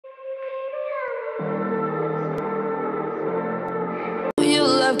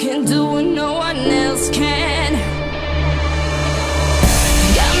love can do what no one else can.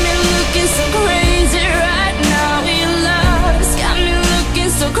 Got me looking so crazy right now. Your love's got me looking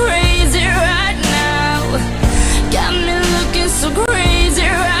so crazy right now. Got me looking so crazy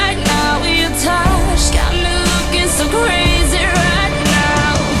right now. Your touch got me looking so crazy right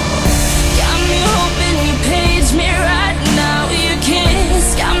now. Got me hoping you page me right now. Your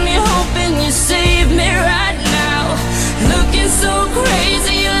kiss got me hoping you save me right now. Looking so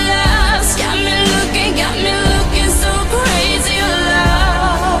crazy, your love's got me looking so crazy, your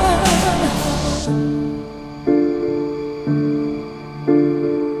love.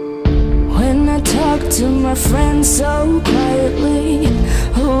 When I talk to my friends so quietly,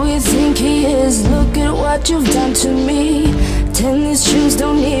 who you think he is? Look at what you've done to me. Tennis shoes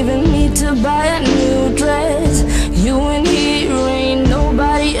don't even need to buy a new dress. You and here ain't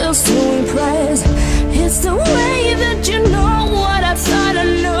nobody else to impress. It's the way that you know what I thought I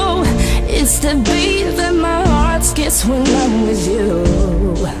knew. It's the beat that my heart skips when I'm with you.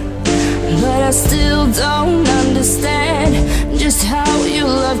 But I still don't understand just how your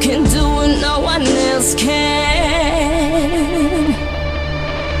love can do what no one else can.